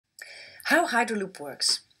How Hydraloop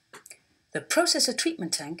works. The processor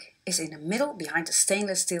treatment tank is in the middle behind the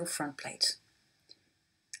stainless steel front plate.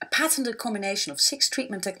 A patented combination of 6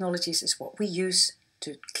 treatment technologies is what we use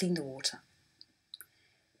to clean the water.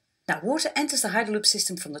 Now, water enters the Hydraloop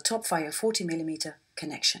system from the top via a 40mm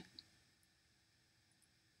connection.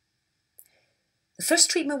 The first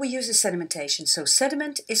treatment we use is sedimentation, so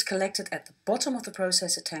sediment is collected at the bottom of the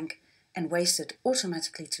processor tank and wasted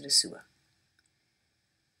automatically to the sewer.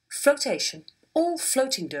 Flotation. All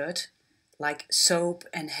floating dirt, like soap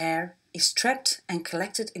and hair, is trapped and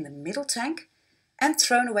collected in the middle tank and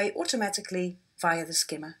thrown away automatically via the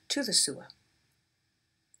skimmer to the sewer.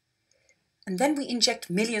 And then we inject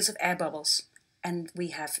millions of air bubbles and we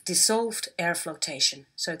have dissolved air flotation.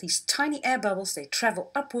 So these tiny air bubbles, they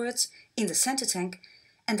travel upwards in the center tank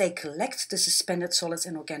and they collect the suspended solids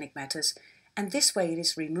and organic matters, and this way it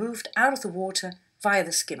is removed out of the water via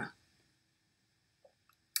the skimmer.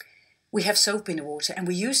 We have soap in the water and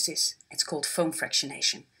we use this. It's called foam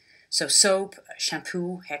fractionation. So soap,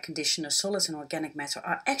 shampoo, hair conditioner, solids and organic matter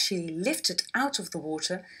are actually lifted out of the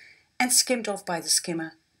water and skimmed off by the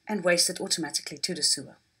skimmer and wasted automatically to the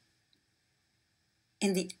sewer.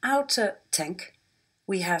 In the outer tank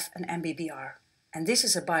we have an MBBR, and this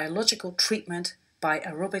is a biological treatment by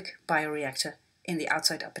aerobic bioreactor in the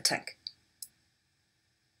outside upper tank.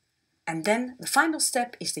 And then the final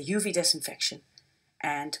step is the UV disinfection.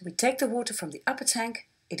 And we take the water from the upper tank,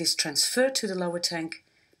 it is transferred to the lower tank,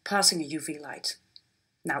 passing a UV light.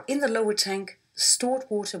 Now in the lower tank, the stored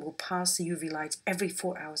water will pass the UV light every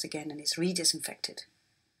 4 hours again and is re-disinfected.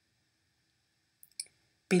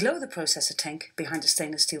 Below the processor tank, behind the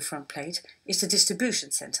stainless steel front plate, is the distribution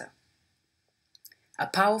center. A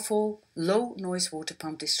powerful, low noise water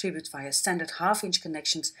pump distributes via standard half-inch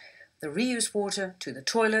connections the reused water to the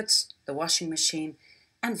toilets, the washing machine,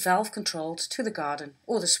 and valve controlled to the garden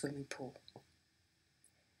or the swimming pool.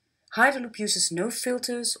 Hydraloop uses no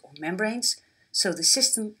filters or membranes, so the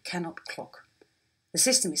system cannot clog. The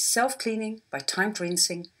system is self-cleaning by timed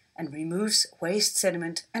rinsing and removes waste,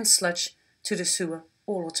 sediment and sludge to the sewer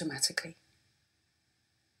all automatically.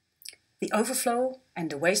 The overflow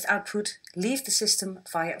and the waste output leave the system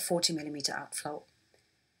via a 40mm outflow.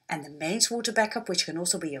 And the mains water backup, which can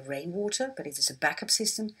also be a rainwater, but it is a backup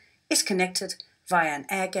system, is connected via an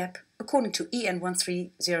air gap according to EN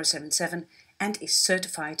 13077 and is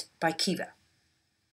certified by Kiva.